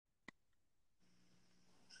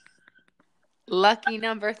Lucky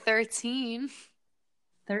number 13.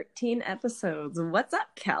 13 episodes. What's up,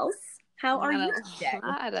 Kels? How are Not you a today?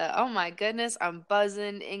 lot of, oh my goodness, I'm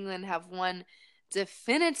buzzing. England have won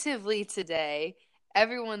definitively today.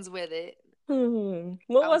 Everyone's with it.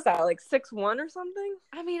 What I, was that? Like 6-1 or something?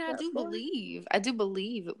 I mean, I That do score? believe, I do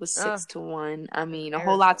believe it was Oh, 6-1. I mean, a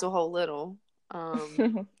whole lot to a embarrassing. whole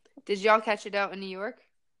little. Did y'all catch it out in New York?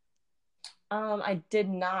 I did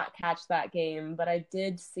not catch that game, but I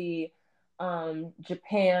did see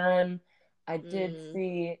Japan. I did Mm,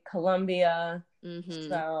 see Colombia. mm-hmm.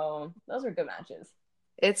 So those are good matches.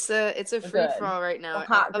 It's a They're free for good. all right A now. I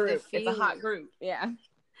hot love the group. It's a hot feeling. group. Yeah.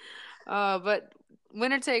 But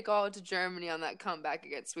winner take all to Germany on that comeback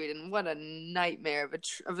against Sweden. What a nightmare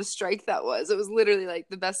of a strike that was. It was literally like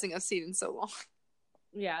the best thing I've seen in so long.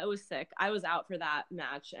 Yeah, it was sick. I was out for that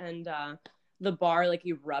match, and the bar like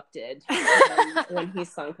erupted when he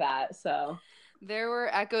sunk that. So There were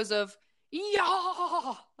echoes of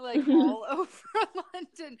yeah, like all over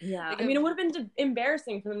London. yeah, Like I mean, it would have been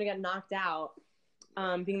embarrassing for them to get knocked out,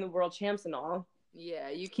 being the world champs and all. yeah,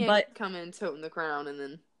 you can't But just come in toting the crown and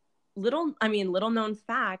then little known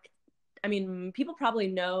fact. I mean, people probably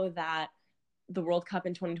know that the World Cup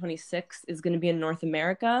in 2026 is going to be in North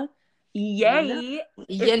America. you know, Yay!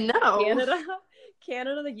 you know. Canada,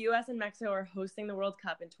 Canada, the U.S. and Mexico are hosting the World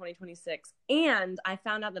Cup in 2026, and I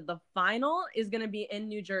found out that the final is going to be in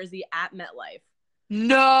New Jersey at MetLife.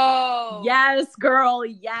 No. Yes, girl.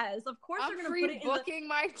 Yes, of course I'm they're going to put it in the. pre-booking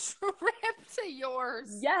my trip to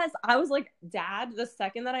yours. Yes, I was like, Dad, the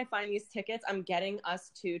second that I find these tickets, I'm getting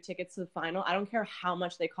us 2 tickets to the final. I don't care how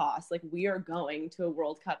much they cost. Like, we are going to a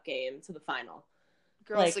World Cup game to the final.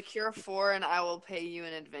 Girl, Like, secure 4 and I will pay you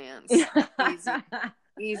in advance. Easy.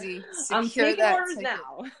 Easy. I'm Secure taking that orders ticket.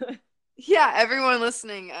 now. Yeah, everyone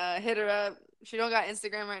listening, hit her up. She don't got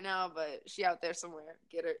Instagram right now, but she out there somewhere.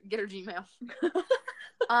 Get her Gmail.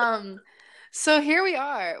 So here we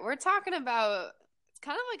are. We're talking about, it's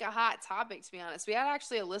kind of like a hot topic, to be honest. We had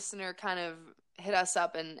actually a listener kind of hit us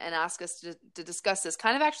up and ask us to discuss this,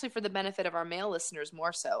 kind of actually for the benefit of our male listeners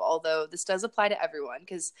more so, although this does apply to everyone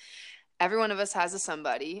because every one of us has a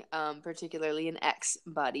somebody, particularly an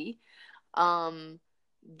ex-buddy.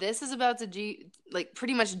 This is about to like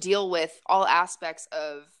pretty much deal with all aspects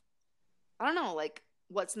of, I don't know, like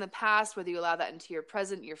what's in the past, whether you allow that into your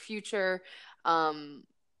present, your future.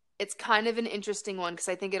 It's kind of an interesting one because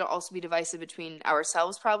I think it'll also be divisive between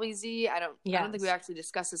ourselves, probably. Z. I don't think we Yes. actually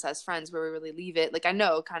discuss this as friends where we really leave it. Like I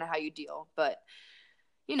know kind of how you deal, but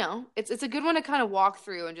it's a good one to kind of walk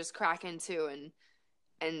through and just crack into and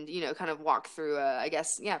kind of walk through I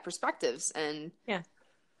guess, yeah, perspectives, and Yeah.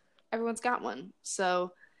 everyone's got one.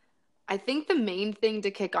 So I think the main thing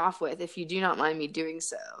to kick off with, if you do not mind me doing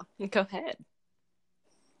so, Go ahead.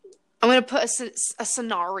 I'm going to put a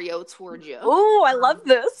scenario toward you. Oh, I love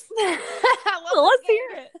this. Let's hear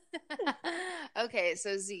it. Okay,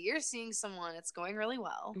 so Z, you're seeing someone, it's going really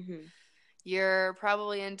well. Mm-hmm. You're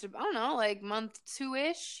probably into, I don't know, like month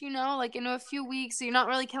 2-ish, like into a few weeks. So you're not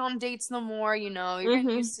really counting dates no more, you're getting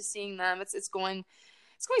used to seeing them. It's going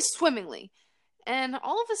swimmingly. And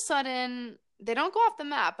all of a sudden, they don't go off the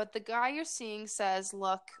map, but the guy you're seeing says,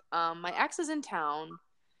 look, my ex is in town.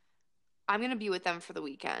 I'm going to be with them for the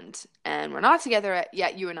weekend. And we're not together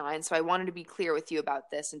yet, you and I. And so I wanted to be clear with you about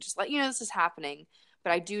this and just let you know this is happening.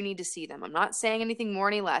 But I do need to see them. I'm not saying anything more,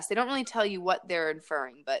 any less. They don't really tell you what they're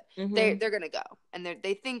inferring, but they're going to go. And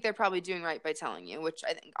they think they're probably doing right by telling you, which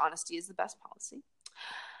I think honesty is the best policy.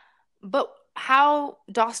 But how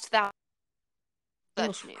dost thou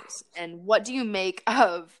such news? And what do you make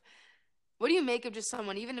of just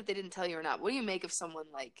someone, even if they didn't tell you or not, what do you make of someone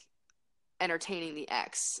like entertaining the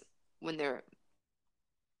ex when they're...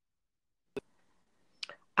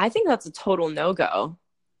 I think that's a total no-go.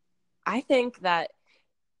 I think that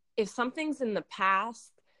if something's in the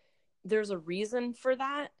past, there's a reason for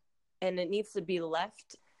that, and it needs to be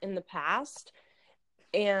left in the past.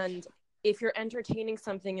 And if you're entertaining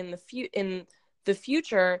something in the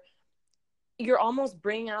future, you're almost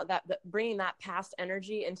bringing that past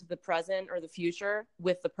energy into the present or the future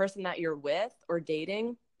with the person that you're with or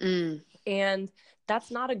dating. And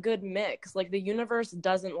that's not a good mix. Like, the universe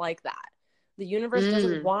doesn't like that. The universe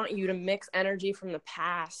doesn't want you to mix energy from the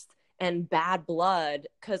past and bad blood,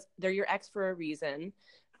 because they're your ex for a reason,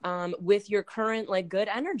 with your current like good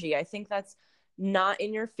energy. I think that's not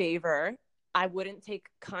in your favor. I wouldn't take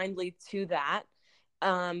kindly to that.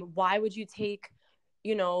 Why would you take,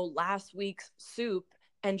 last week's soup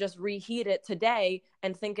and just reheat it today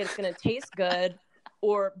and think it's going to taste good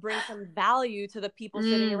or bring some value to the people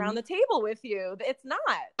sitting around the table with you? It's not.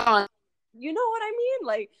 You know what I mean?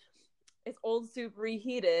 Like, It's old soup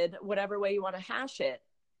reheated, whatever way you want to hash it.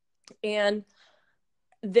 And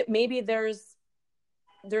that maybe there's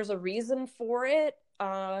a reason for it,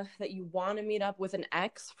 that you want to meet up with an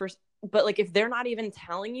ex for, but like if they're not even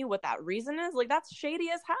telling you what that reason is, like that's shady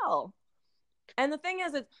as hell. And the thing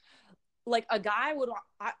is, it's like a guy would,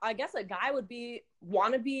 I guess a guy would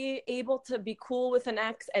want to be able to be cool with an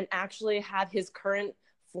ex and actually have his current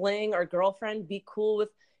fling or girlfriend be cool with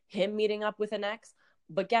him meeting up with an ex.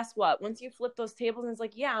 But guess what? Once you flip those tables and it's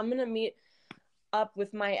like, yeah, I'm going to meet up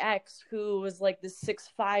with my ex who was like this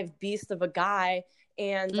 6'5" beast of a guy.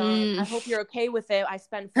 And I hope you're okay with it. I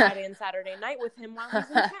spend Friday and Saturday night with him while he's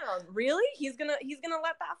in town. Really? He's gonna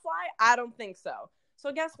let that fly? I don't think so.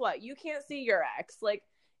 So guess what? You can't see your ex. Like,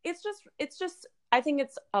 it's just I think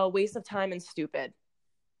it's a waste of time and stupid.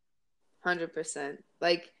 100%.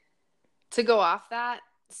 Like, to go off that,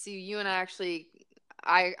 see, you and I actually,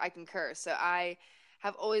 I concur. So I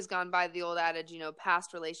have always gone by the old adage,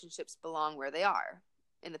 past relationships belong where they are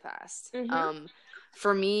in the past.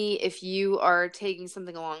 For me, if you are taking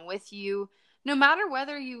something along with you, no matter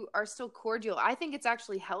whether you are still cordial, I think it's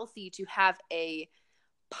actually healthy to have a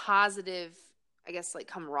positive, I guess, like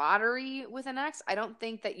camaraderie with an ex. I don't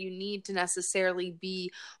think that you need to necessarily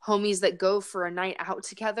be homies that go for a night out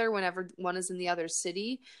together whenever one is in the other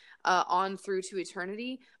city, on through to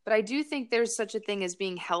eternity. But I do think there's such a thing as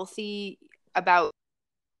being healthy about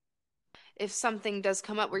if something does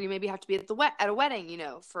come up where you maybe have to be at a wedding,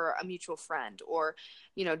 for a mutual friend, or,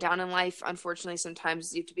 down in life, unfortunately,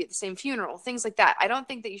 sometimes you have to be at the same funeral, things like that. I don't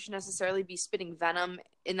think that you should necessarily be spitting venom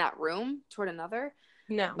in that room toward another.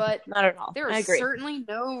 No, But not at all. there I is agree. certainly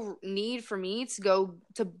no need for me to go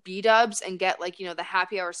to B-dubs and get like, the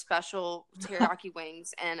happy hour special teriyaki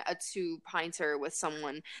wings and a 2-pinter with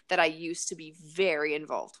someone that I used to be very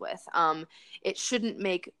involved with. It shouldn't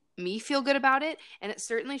make me feel good about it, and it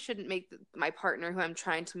certainly shouldn't make my partner, who I'm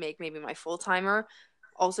trying to make maybe my full-timer,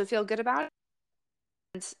 also feel good about it.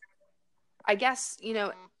 And I guess,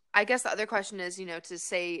 the other question is, to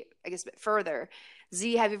say, I guess, a bit further,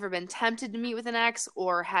 Z, have you ever been tempted to meet with an ex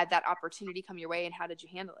or had that opportunity come your way, and how did you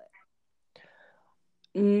handle it?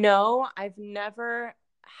 No, I've never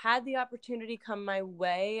had the opportunity come my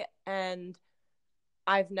way, and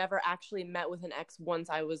I've never actually met with an ex once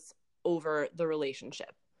I was over the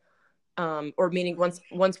relationship. Or meaning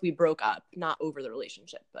once we broke up, not over the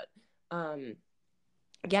relationship, but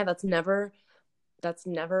yeah, that's never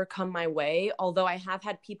come my way. Although I have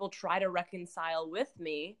had people try to reconcile with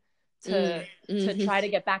me to try to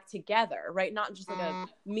get back together, right? Not just like a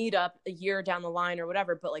meetup a year down the line or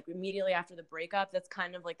whatever, but like immediately after the breakup. That's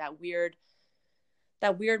kind of like that weird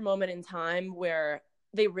moment in time where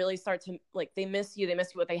they really start to, like, they miss you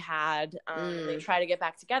what they had, and they try to get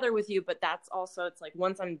back together with you. But that's also, it's like,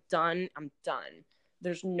 once I'm done,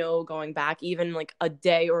 there's no going back, even like a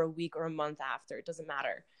day or a week or a month after. It doesn't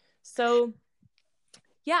matter. So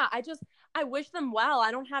yeah, I wish them well.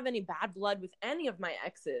 I don't have any bad blood with any of my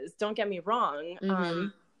exes, don't get me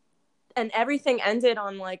wrong. And everything ended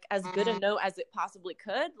on like as good a note as it possibly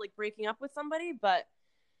could, like breaking up with somebody. But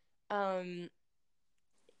yeah,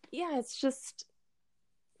 it's just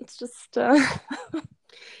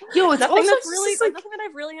Yo, it's nothing also that's really like, nothing that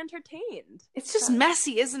I've really entertained. It's just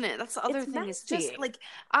messy, isn't it? That's the other thing. Messy. It's just like,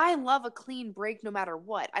 I love a clean break no matter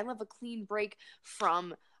what. I love a clean break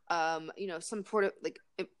from some part of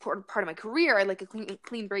my career. I like a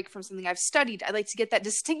clean break from something I've studied. I like to get that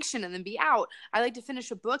distinction and then be out. I like to finish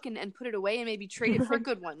a book and put it away and maybe trade it for a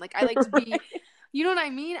good one. Like, I like to be, you know what I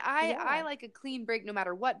mean? I like a clean break no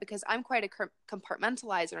matter what, because I'm quite a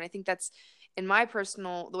compartmentalizer, and I think that's, in my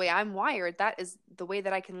personal, the way I'm wired, that is the way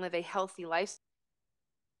that I can live a healthy life.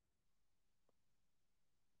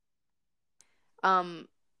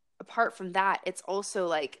 Apart from that, it's also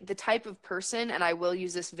like the type of person, and I will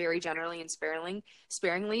use this very generally and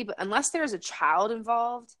sparingly, but unless there's a child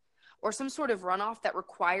involved or some sort of runoff that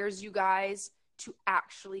requires you guys to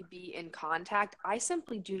actually be in contact, I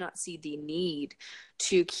simply do not see the need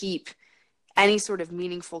to keep any sort of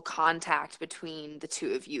meaningful contact between the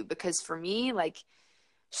two of you. Because for me, like,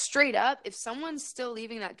 straight up, if someone's still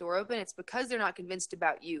leaving that door open, it's because they're not convinced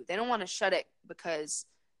about you. They don't want to shut it because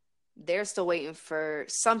they're still waiting for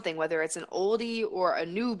something, whether it's an oldie or a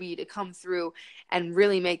newbie, to come through and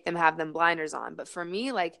really make them have them blinders on. But for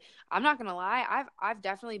me, like, I'm not gonna lie, I've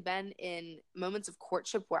definitely been in moments of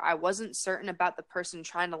courtship where I wasn't certain about the person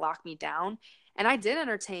trying to lock me down, and I didn't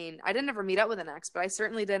ever meet up with an ex, but I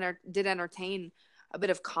certainly did entertain a bit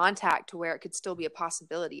of contact to where it could still be a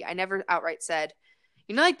possibility. I never outright said,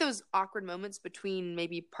 like those awkward moments between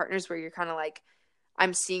maybe partners where you're kind of like,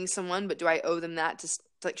 I'm seeing someone, but do I owe them that to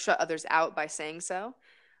like shut others out by saying so?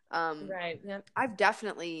 Right. Yep. I've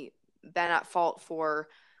definitely been at fault for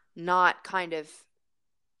not kind of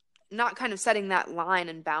not kind of setting that line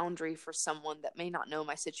and boundary for someone that may not know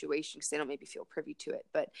my situation because they don't maybe feel privy to it.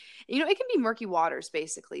 But it can be murky waters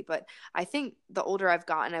basically. But I think the older I've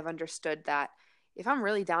gotten, I've understood that if I'm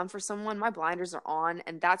really down for someone, my blinders are on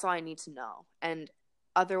and that's all I need to know. And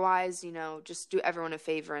otherwise, just do everyone a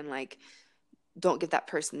favor and like don't give that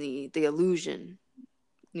person the illusion,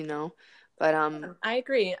 you know. But I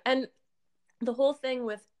agree. And the whole thing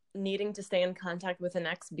with needing to stay in contact with an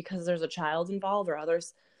ex because there's a child involved or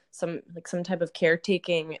others, some type of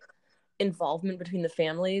caretaking involvement between the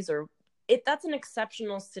families, or that's an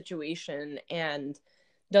exceptional situation and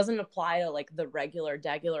doesn't apply to like the regular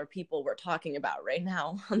people we're talking about right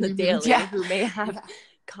now on the daily yeah. who may have Yeah.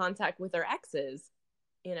 contact with their exes,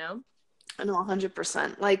 you know? I know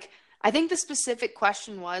 100%. Like, I think the specific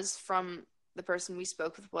question was from the person we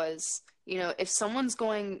spoke with was, if someone's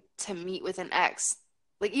going to meet with an ex,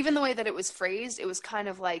 like even the way that it was phrased, it was kind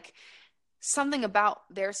of like something about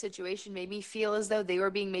their situation made me feel as though they were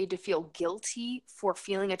being made to feel guilty for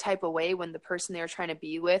feeling a type of way when the person they were trying to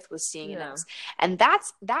be with was seeing an Yeah. ex. And that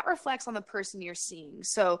reflects on the person you're seeing.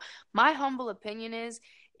 So my humble opinion is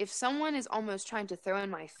if someone is almost trying to throw in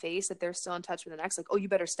my face that they're still in touch with an ex, like, oh, you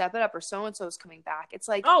better step it up or so and so is coming back. It's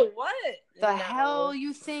like, Oh, what? the No. hell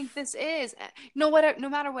you think this is? No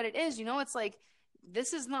matter what it is, it's like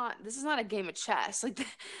this is not a game of chess. Like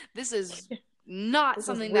this is not This is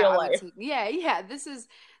something that real I would life. take. Yeah, this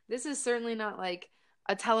is certainly not like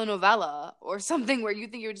a telenovela or something where you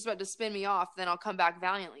think you're just about to spin me off, then I'll come back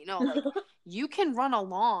valiantly. No, like you can run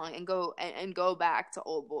along and go back to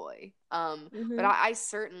old boy. But Mm-hmm. I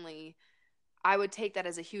certainly I would take that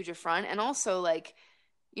as a huge affront, and also like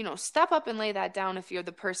step up and lay that down if you're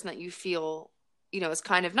the person that you feel, is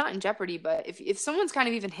kind of not in jeopardy, but if someone's kind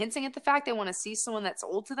of even hinting at the fact they want to see someone that's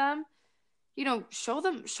old to them, show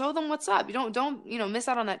them what's up. You don't miss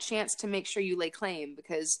out on that chance to make sure you lay claim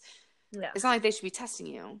because Yeah. it's not like they should be testing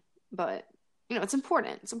you, but it's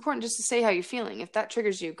important. It's important just to say how you're feeling. If that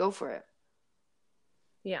triggers you, go for it.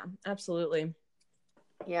 Yeah, absolutely.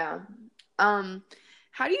 Yeah. Um,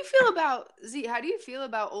 how do you feel about Z? How do you feel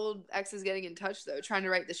about old exes getting in touch though, trying to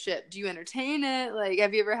right the ship? Do you entertain it? Like,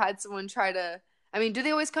 have you ever had someone try to? I mean, do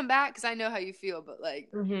they always come back? Because I know how you feel, but like,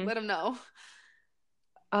 Mm-hmm. let them know.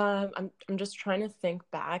 I'm just trying to think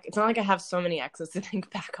back. It's not like I have so many exes to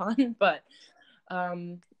think back on, but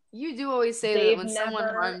um, You do always say that they've when someone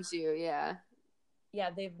never, harms you, yeah. yeah,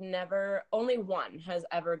 they've never. Only one has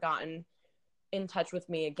ever gotten in touch with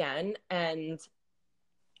me again, and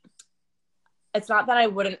it's not that I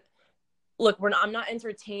wouldn't look. I'm not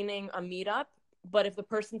entertaining a meetup, but if the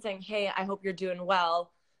person's saying, "Hey, I hope you're doing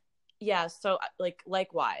well," yeah, so like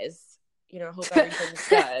likewise, hope everything's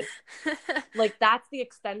good. Like that's the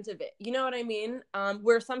extent of it. You know what I mean?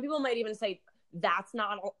 Where some people might even say that's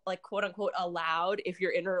not like quote unquote allowed if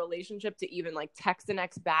you're in a relationship to even like text an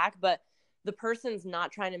ex back, but the person's not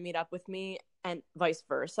trying to meet up with me and vice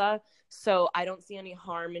versa. So I don't see any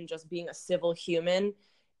harm in just being a civil human,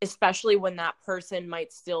 especially when that person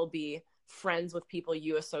might still be friends with people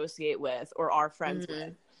you associate with or are friends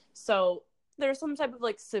with. So there's some type of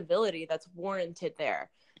like civility that's warranted there.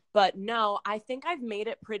 But no, I think I've made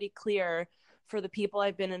it pretty clear for the people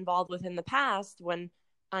I've been involved with in the past when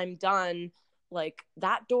I'm done, like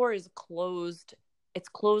that door is closed. It's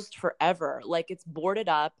closed forever. Like it's boarded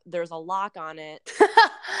up. There's a lock on it.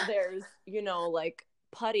 There's, like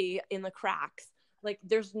putty in the cracks. Like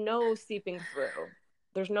there's no seeping through.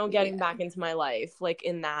 There's no getting Yeah. back into my life like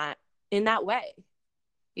in that way.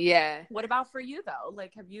 Yeah. What about for you though?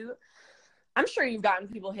 Like I'm sure you've gotten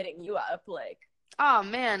people hitting you up like Oh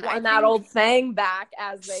man, I want that think old thing back,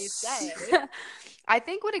 as they say. I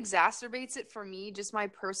think what exacerbates it for me, just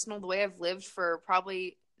the way I've lived for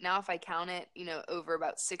probably now, if I count it, over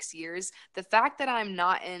about 6 years, the fact that I'm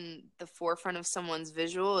not in the forefront of someone's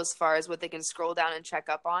visual as far as what they can scroll down and check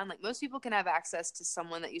up on. Like most people can have access to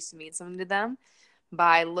someone that used to mean something to them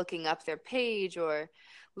by looking up their page or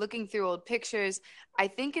looking through old pictures. I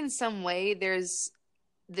think in some way there's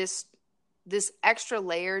this extra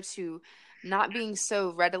layer to not being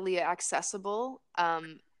so readily accessible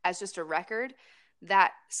as just a record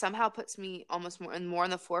that somehow puts me almost more in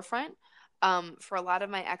the forefront. For a lot of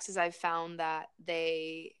my exes, I've found that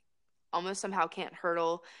they almost somehow can't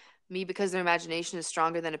hurdle me because their imagination is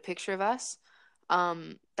stronger than a picture of us.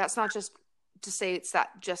 That's not just to say it's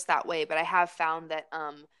that way, but I have found that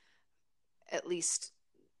at least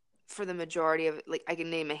for the majority of, like, I can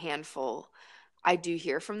name a handful, I do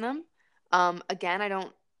hear from them. Again,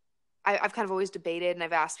 I've kind of always debated and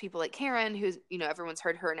I've asked people like Karen, who's, everyone's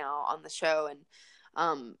heard her now on the show. And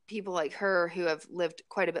people like her who have lived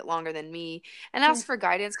quite a bit longer than me, and Yeah. ask for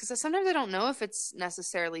guidance, because sometimes I don't know if it's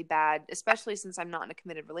necessarily bad, especially since I'm not in a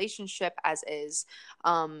committed relationship as is.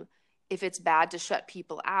 If it's bad to shut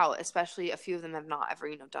people out, especially a few of them have not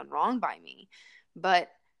ever, done wrong by me.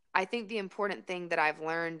 But I think the important thing that I've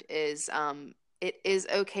learned is it is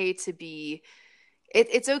okay to be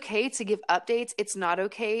it's okay to give updates. It's not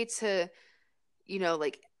okay to,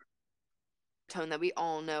 like, tone that we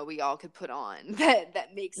all know we all could put on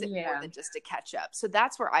that makes it more Yeah. than just a catch up. So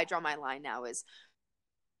that's where I draw my line now, is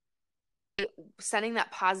sending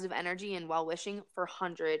that positive energy and well wishing for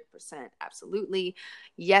 100%. Absolutely.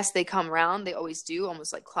 Yes, they come around. They always do,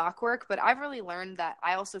 almost like clockwork. But I've really learned that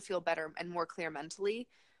I also feel better and more clear mentally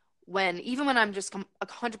even when I'm just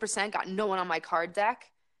 100% got no one on my card deck,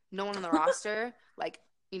 no one on the roster, like,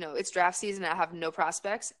 it's draft season and I have no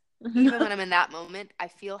prospects. Even when I'm in that moment, I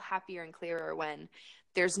feel happier and clearer when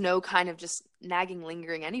there's no kind of just nagging,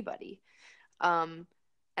 lingering anybody. And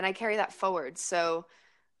I carry that forward. So,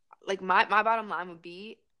 like, my bottom line would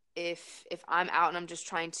be, if I'm out and I'm just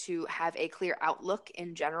trying to have a clear outlook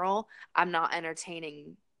in general, I'm not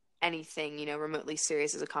entertaining anything, remotely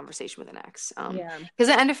serious as a conversation with an ex. Yeah.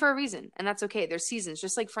 Because it ended for a reason, and that's okay. There's seasons,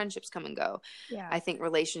 just like friendships come and go. Yeah. I think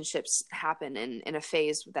relationships happen in a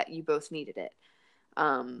phase that you both needed it.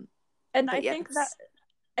 And But yeah,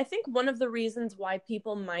 I think one of the reasons why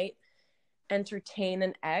people might entertain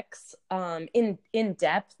an ex in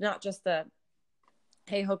depth, not just the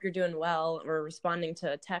hey, hope you're doing well, or responding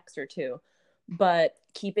to a text or two, but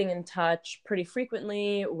keeping in touch pretty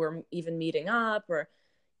frequently, or even meeting up, or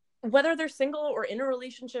whether they're single or in a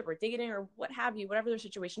relationship or dating or what have you, whatever their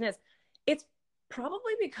situation is, it's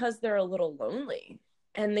probably because they're a little lonely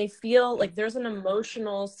and they feel like there's an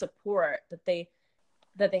emotional support that they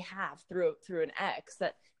have through an ex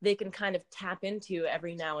that they can kind of tap into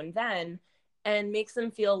every now and then, and makes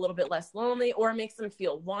them feel a little bit less lonely, or makes them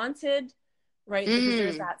feel wanted, right? Because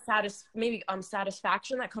there's that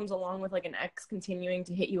satisfaction that comes along with like an ex continuing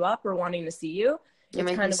to hit you up or wanting to see you. you're It's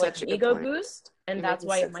making kind of like such an a good ego point. boost, and You're that's making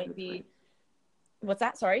why it such a might good be point. what's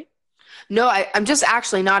that? Sorry. No, I'm just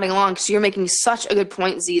actually nodding along because you're making such a good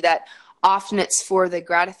point, Z, that often it's for the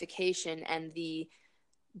gratification and the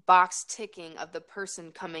box ticking of the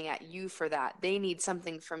person coming at you for that. They need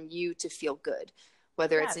something from you to feel good,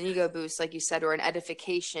 whether it's Yes. an ego boost, like you said, or an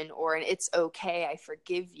edification, or an it's okay, I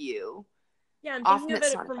forgive you. Yeah, I'm thinking Often of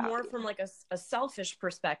it's it not from about more you. from like a selfish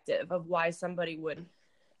perspective of why somebody would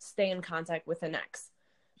stay in contact with an ex.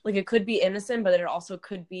 Like it could be innocent, but it also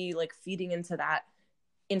could be like feeding into that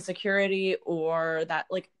insecurity, or that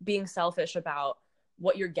like being selfish about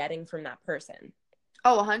what you're getting from that person.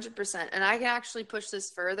 Oh, 100%. And I can actually push this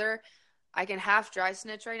further. I can half dry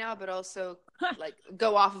snitch right now, but also like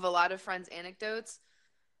go off of a lot of friends' anecdotes.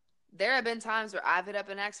 There have been times where I've hit up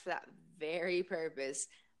an ex for that very purpose.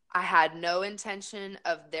 I had no intention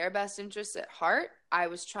of their best interests at heart. I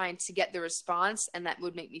was trying to get the response, and that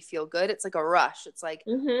would make me feel good. It's like a rush. It's like,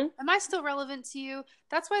 Mm-hmm. am I still relevant to you?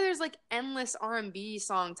 That's why there's like endless R&B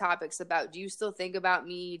song topics about, do you still think about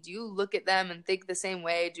me? Do you look at them and think the same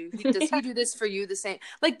way? Does he do this for you the same?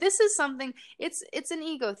 Like, this is something, it's an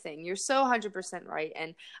ego thing. You're so 100% right.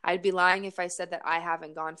 And I'd be lying if I said that I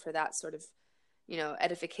haven't gone for that sort of,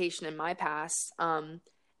 edification in my past.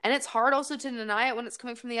 And it's hard also to deny it when it's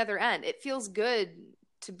coming from the other end. It feels good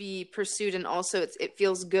to be pursued, and also it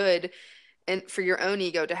feels good and for your own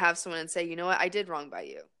ego to have someone and say, you know what, I did wrong by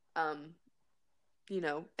you. And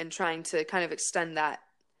trying to kind of extend that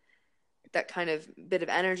kind of bit of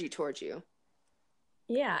energy towards you.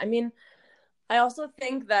 Yeah, I mean, I also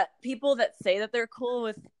think that people that say that they're cool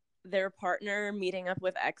with their partner meeting up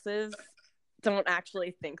with exes don't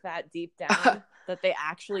actually think that deep down, that they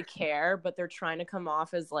actually care, but they're trying to come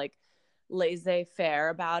off as like laissez-faire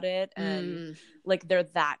about it, and like they're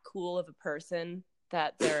that cool of a person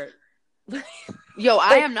that they're Yo, I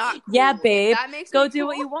like, am not cool. yeah, babe, That makes go me do cool.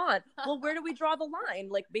 what you want. Well, where do we draw the line?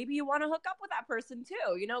 Like, maybe you want to hook up with that person too,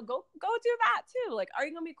 go do that too. Like, are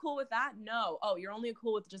you gonna be cool with that? No. Oh, you're only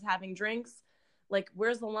cool with just having drinks? Like,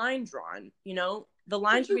 where's the line drawn? The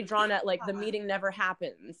line should be drawn at like the meeting never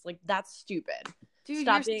happens. Like, that's stupid. Dude,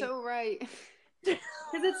 Stop you're being so right.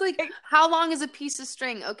 Because it's like, how long is a piece of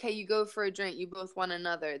string? Okay, you go for a drink, you both want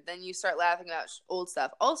another, then you start laughing about old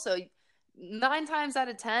stuff. Also, 9 times out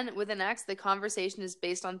of 10 with an ex, the conversation is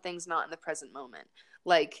based on things not in the present moment.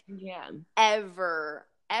 Like, yeah. ever.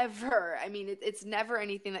 I mean, it's never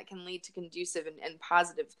anything that can lead to conducive and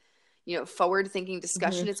positive, forward thinking Mm-hmm.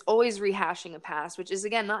 discussion. It's always rehashing a past, which is,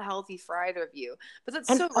 again, not healthy for either of you. But that's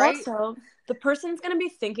And so right. also, the person's going to be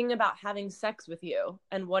thinking about having sex with you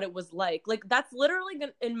and what it was like. Like, that's literally,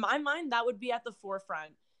 in my mind, that would be at the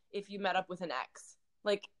forefront if you met up with an ex.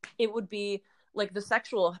 Like, it would be, like, the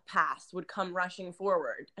sexual past would come rushing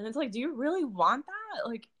forward. And it's like, do you really want that?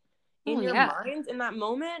 Like, in your Yeah. mind in that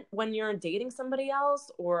moment when you're dating somebody else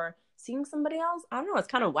or seeing somebody else? I don't know. It's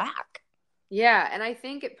kind of whack. Yeah. And I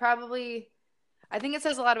think it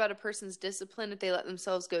says a lot about a person's discipline if they let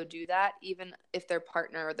themselves go do that, even if their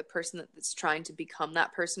partner or the person that's trying to become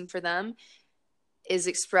that person for them is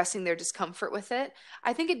expressing their discomfort with it.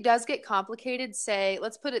 I think it does get complicated. Say,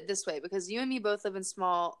 let's put it this way, because you and me both live in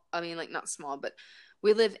not small, but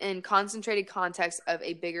we live in concentrated context of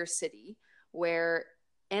a bigger city where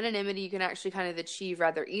anonymity you can actually kind of achieve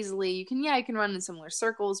rather easily. You can run in similar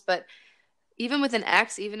circles, but even with an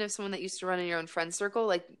ex, even if someone that used to run in your own friend circle,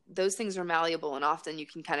 like those things are malleable and often you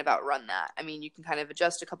can kind of outrun that. I mean, you can kind of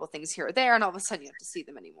adjust a couple things here or there and all of a sudden you have to see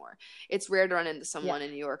them anymore. It's rare to run into someone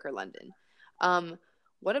in New York or London.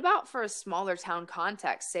 What about for a smaller town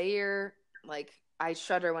context? Say you're like, I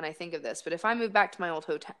shudder when I think of this, but if I move back to my old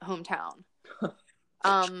hometown,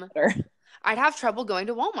 I'd have trouble going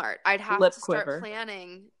to Walmart. I'd have to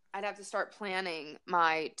start planning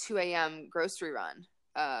my 2 a.m. grocery run.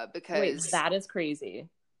 Because wait, that is crazy.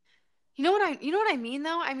 You know what I mean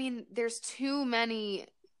though? I mean, there's too many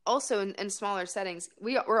also in smaller settings.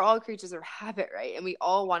 We're all creatures of habit, right? And we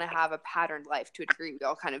all want to have a patterned life to a degree. We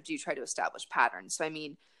all kind of do try to establish patterns. So I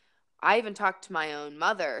mean, I even talked to my own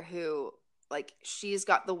mother who, like, she's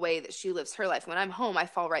got the way that she lives her life. When I'm home, I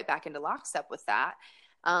fall right back into lockstep with that.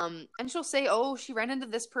 And she'll say, oh, she ran into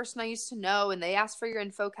this person I used to know and they asked for your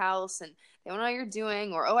info, Cals, and they want to know how you're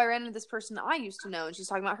doing. Or, oh, I ran into this person I used to know and she's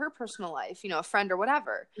talking about her personal life, a friend or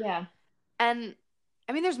whatever. Yeah. And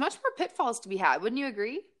I mean, there's much more pitfalls to be had. Wouldn't you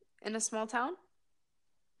agree? In a small town?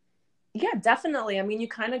 Yeah, definitely. I mean, you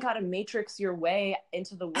kind of got to matrix your way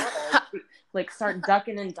into the world. Like, start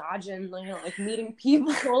ducking and dodging, like meeting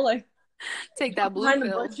people, like take that blue behind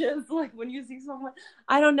pill. the bushes, like when you see someone.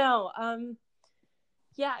 I don't know.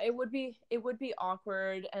 Yeah, it would be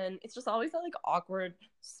awkward, and it's just always that like awkward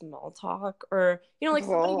small talk, or like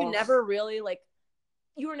somebody you never really like.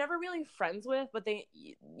 You were never really friends with, but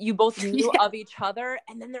you both knew of each other,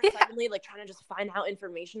 and then they're suddenly like trying to just find out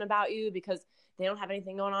information about you because they don't have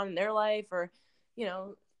anything going on in their life, or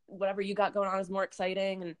whatever you got going on is more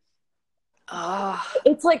exciting, and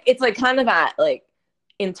it's like kind of that like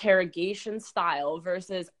interrogation style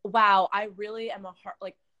versus, wow, I really am a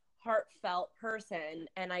heartfelt person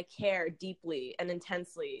and I care deeply and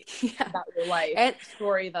intensely about your life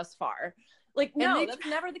story thus far. Like, no, that's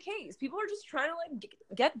never the case. People are just trying to like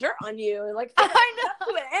get dirt on you and like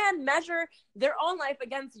and measure their own life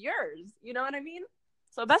against yours. You know what I mean?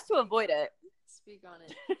 So best to avoid it. Speak on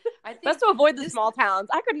it. I think best to avoid the small towns.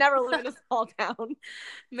 I could never live in a small town.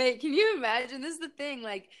 Mate, can you imagine? This is the thing.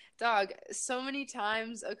 Like, dog, so many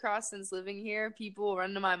times across since living here, people will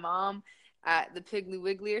run to my mom at the Piggly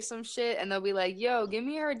Wiggly or some shit, and they'll be like, yo, give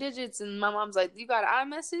me her digits. And my mom's like, you got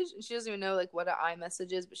an iMessage? And she doesn't even know like what an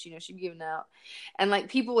iMessage is, but she knows she'd be giving out. And like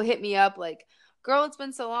people will hit me up like, girl, it's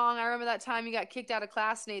been so long. I remember that time you got kicked out of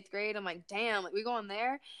class in 8th grade. I'm like, damn, like we going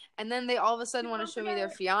there? And then they all of a sudden want to show me their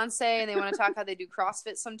fiance, and they want to talk how they do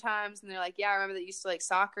CrossFit sometimes. And they're like, yeah, I remember they used to like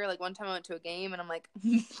soccer. Like one time I went to a game, and I'm like,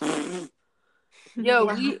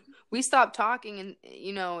 yo, we stopped talking in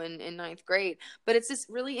 9th grade. But it's this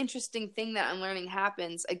really interesting thing that I'm learning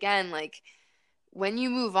happens again, like when you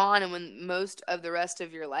move on and when most of the rest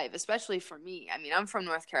of your life, especially for me, I mean, I'm from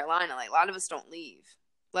North Carolina, like a lot of us don't leave,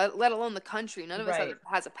 let alone the country. None of us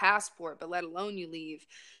has a passport, but let alone you leave.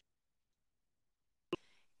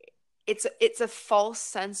 It's a false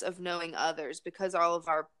sense of knowing others because all of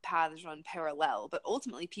our paths run parallel, but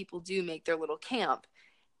ultimately people do make their little camp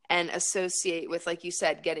and associate with, like you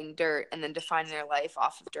said, getting dirt and then defining their life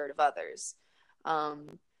off of dirt of others.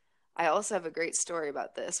 I also have a great story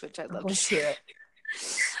about this, which I'd love to share.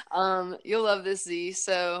 You'll love this, Z.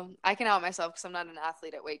 So I can out myself because I'm not an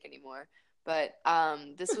athlete at Wake anymore. But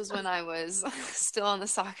this was when I was still on the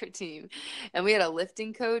soccer team, and we had a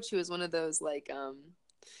lifting coach who was one of those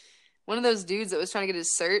dudes that was trying to get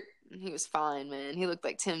his cert. And he was fine, man. He looked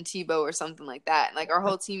like Tim Tebow or something like that. And like our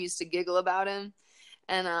whole team used to giggle about him.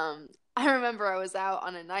 And I remember I was out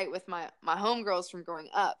on a night with my homegirls from growing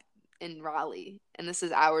up in Raleigh, and this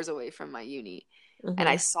is hours away from my uni. Mm-hmm. And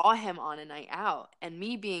I saw him on a night out, and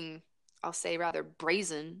me being, I'll say, rather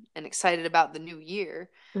brazen and excited about the new year,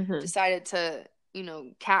 decided to,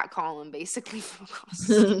 catcall him basically from across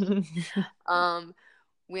the street.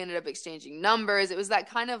 We ended up exchanging numbers. It was that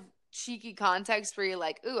kind of cheeky context where you're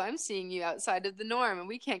like, ooh, I'm seeing you outside of the norm and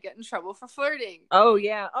we can't get in trouble for flirting. Oh,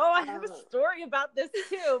 yeah. Oh, I have a story about this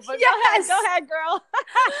too. But yes! Go ahead, girl.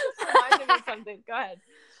 Just reminded me of something. Go ahead.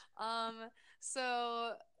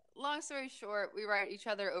 So long story short, we were at each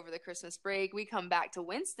other over the Christmas break. We come back to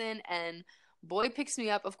Winston and boy picks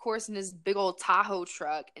me up, of course, in his big old Tahoe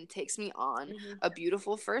truck and takes me on a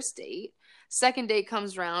beautiful first date. Second date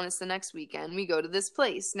comes around. It's the next weekend. We go to this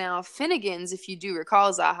place. Now, Finnegan's, if you do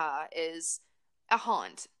recall, Zaha, is a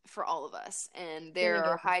haunt for all of us. And there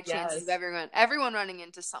are high chances of everyone running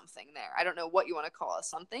into something there. I don't know what you want to call a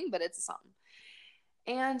something, but it's a something.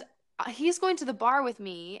 And he's going to the bar with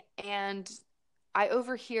me, and I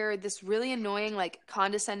overhear this really annoying, like,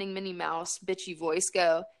 condescending Minnie Mouse bitchy voice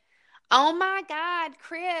go, "Oh my God,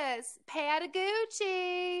 Chris,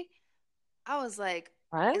 Patagucci." I was like,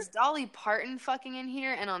 what? Is Dolly Parton fucking in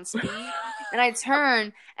here and on speed? And I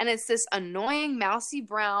turn, and it's this annoying, mousy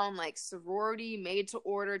brown, like, sorority,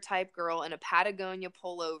 made-to-order type girl in a Patagonia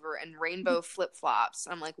pullover and rainbow flip-flops.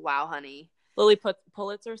 I'm like, wow, honey. Lily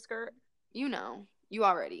Pulitzer skirt? You know. You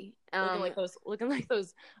already. Looking like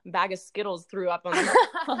those bag of Skittles threw up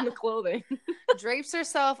on the clothing. Drapes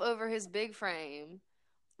herself over his big frame.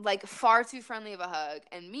 Like, far too friendly of a hug.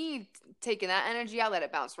 And me taking that energy, I let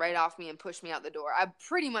it bounce right off me and push me out the door. I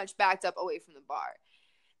pretty much backed up away from the bar.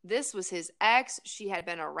 This was his ex. She had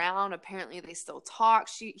been around. Apparently, they still talk.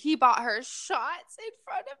 He bought her shots in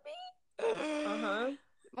front of me.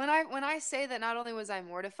 When I say that, not only was I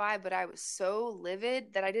mortified, but I was so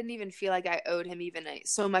livid that I didn't even feel like I owed him even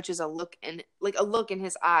so much as a look in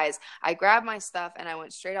his eyes. I grabbed my stuff and I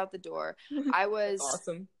went straight out the door. I was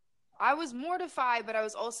awesome. I was mortified, but I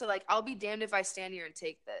was also like, I'll be damned if I stand here and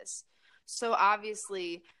take this. So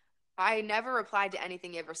obviously, I never replied to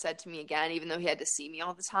anything he ever said to me again, even though he had to see me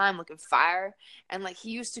all the time looking fire. And like, he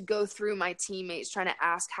used to go through my teammates trying to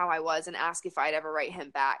ask how I was and ask if I'd ever write him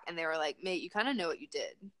back. And they were like, mate, you kind of know what you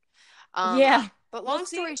did. Yeah. But long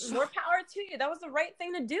story short, more power to you. That was the right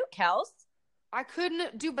thing to do, Kels. I couldn't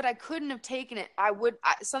have taken it.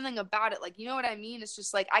 Something about it, like, you know what I mean? It's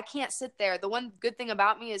just like, I can't sit there. The one good thing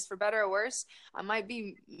about me is, for better or worse, I might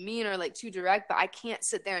be mean or like too direct, but I can't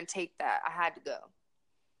sit there and take that. I had to go.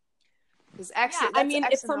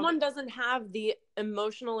 If someone doesn't have the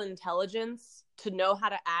emotional intelligence to know how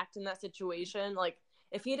to act in that situation, like,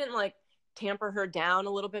 if he didn't like tamper her down a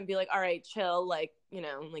little bit and be like, all right, chill, like, you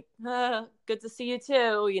know, like, good to see you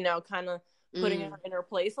too, you know, kind of putting her in her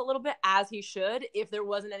place a little bit, as he should, if there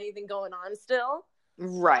wasn't anything going on still.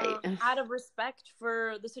 Right. Out of respect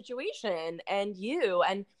for the situation and you.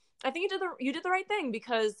 And I think you did the right thing,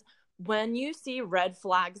 because when you see red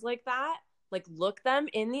flags like that, like, look them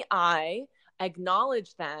in the eye,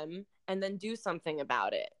 acknowledge them, and then do something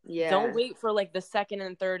about it. Yeah. Don't wait for like the second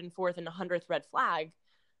and third and fourth and 100th red flag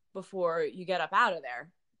before you get up out of there,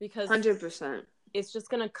 because 100%. It's just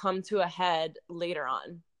going to come to a head later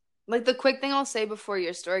on. Like, the quick thing I'll say before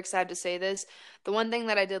your story, because I have to say this, the one thing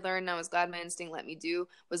that I did learn, and I was glad my instinct let me do,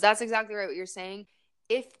 was that's exactly right what you're saying.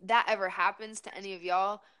 If that ever happens to any of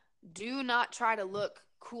y'all, do not try to look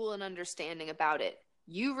cool and understanding about it.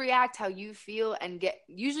 You react how you feel and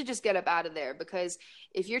usually just get up out of there, because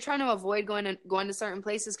if you're trying to avoid going to certain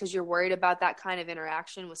places because you're worried about that kind of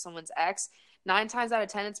interaction with someone's ex, 9 times out of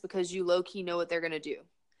 10, it's because you low-key know what they're going to do.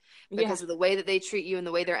 Because of the way that they treat you and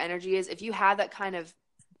the way their energy is. If you have that kind of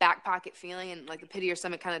back pocket feeling and like the pit of your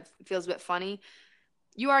stomach kind of feels a bit funny,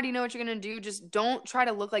 you already know what you're going to do. Just don't try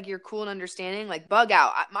to look like you're cool and understanding. Like, bug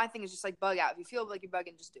out. My thing is just like, bug out. If you feel like you're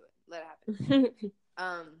bugging, just do it. Let it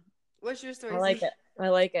happen. What's your story? I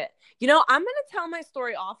like it. You know, I'm going to tell my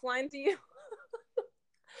story offline to you.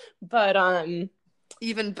 But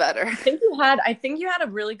even better. I think you had a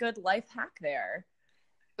really good life hack there.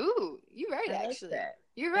 Ooh, you're right, actually.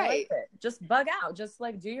 You're right. Just bug out. Just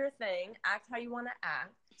like, do your thing. Act how you want to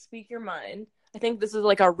act. Speak your mind. I think this is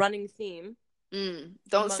like our running theme.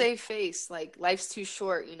 Don't save face. Like, life's too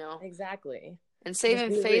short, you know. Exactly. And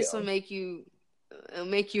saving face will make you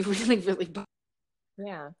really, really bug.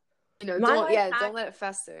 Yeah. You know, don't let it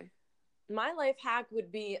fester. My life hack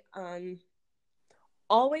would be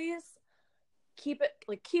always keep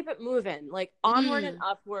it moving, like, onward and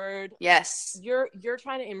upward. Yes. You're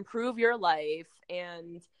trying to improve your life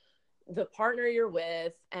and the partner you're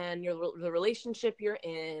with and the relationship you're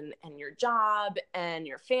in and your job and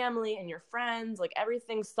your family and your friends, like,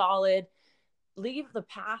 everything's solid. Leave the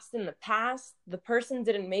past in the past. The person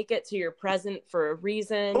didn't make it to your present for a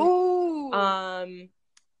reason. Ooh.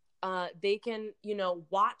 They can, you know,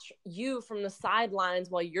 watch you from the sidelines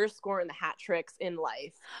while you're scoring the hat tricks in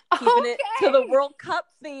life. Keeping it to the World Cup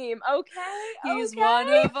theme, okay? He's one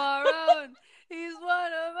of our own. He's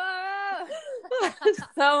one of our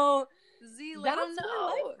So Z, let that's them my know.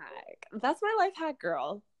 life hack. That's my life hack,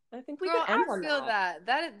 girl. I think we Girl, could end I on feel that.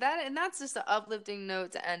 that and that's just an uplifting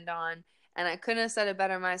note to end on. And I couldn't have said it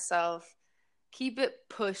better myself. Keep it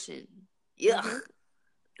pushing. Yeah. Mm-hmm.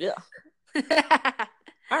 Yeah.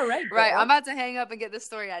 All right, Right, I'm girl. about to hang up and get this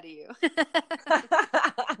story out of you.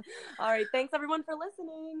 All right. Thanks, everyone, for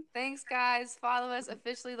listening. Thanks, guys. Follow us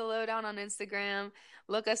officially the lowdown on Instagram.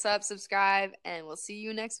 Look us up, subscribe, and we'll see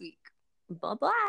you next week. Bye-bye.